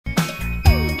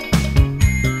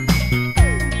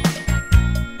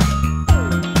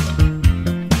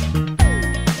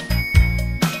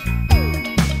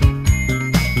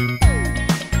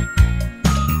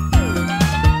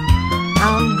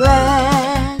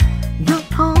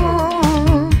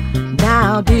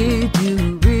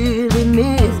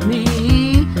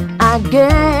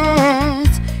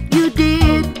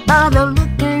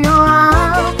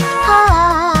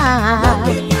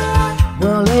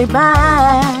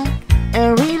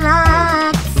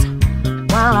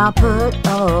put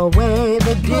away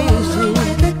the dishes.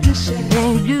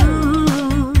 Then you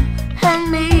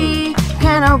and me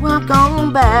can rock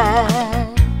on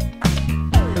back.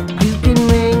 You can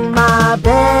ring my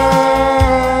bell,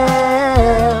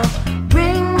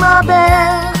 ring my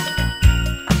bell.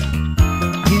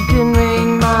 You can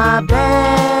ring my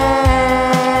bell,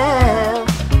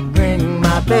 ring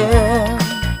my bell.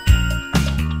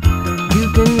 You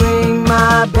can ring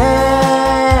my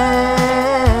bell,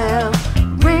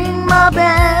 ring my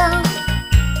bell.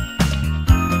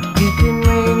 You can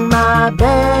ring my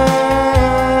bell,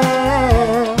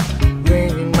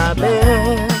 ring my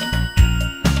bell.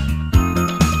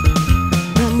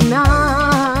 The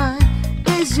night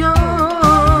is young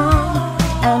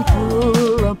and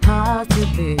full of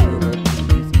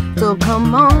possibilities. So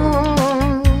come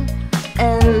on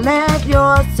and let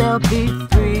yourself be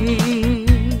free.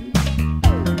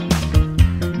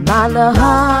 My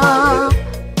love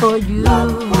for you,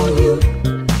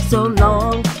 so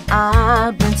long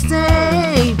I've been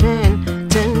saving.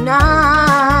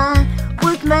 Tonight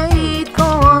was made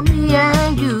for me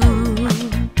and you.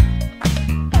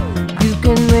 You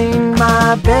can ring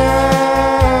my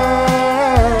bell,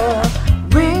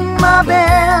 ring my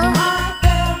bell.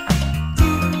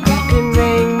 You can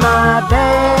ring my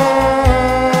bell,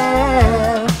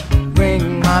 ring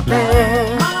my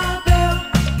bell.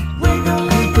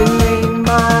 You can ring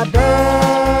my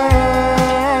bell,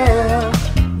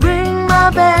 ring my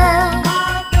bell.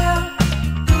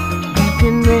 You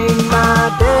can ring my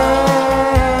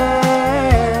bell,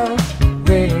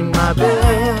 ring my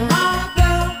bell.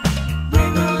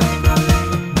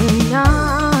 The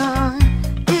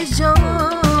night is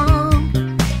young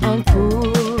and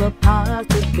full of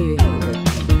possibilities.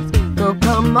 So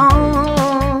come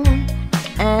on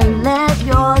and let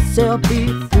yourself be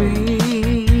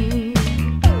free.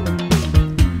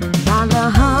 My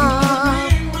love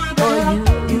for you,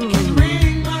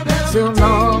 so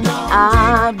long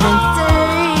I've been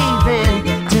saving.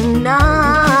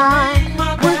 Tonight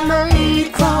was made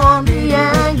for me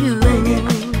and you. Ring it,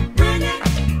 ring it,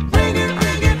 ring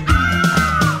it.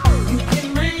 You can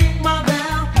ring my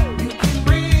bell. You can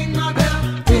ring my bell.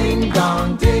 Ding dong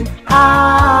ding,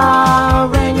 I'll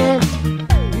ring it.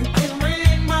 You can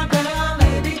ring my bell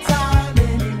anytime,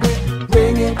 anywhere.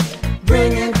 Ring it,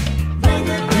 ring it. Ring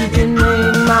it, You can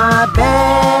ring my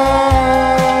bell,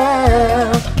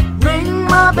 ring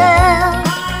my bell.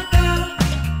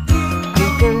 You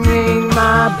can ring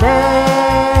my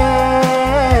bell,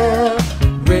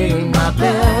 ring my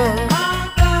bell.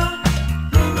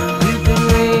 You can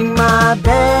ring my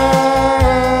bell.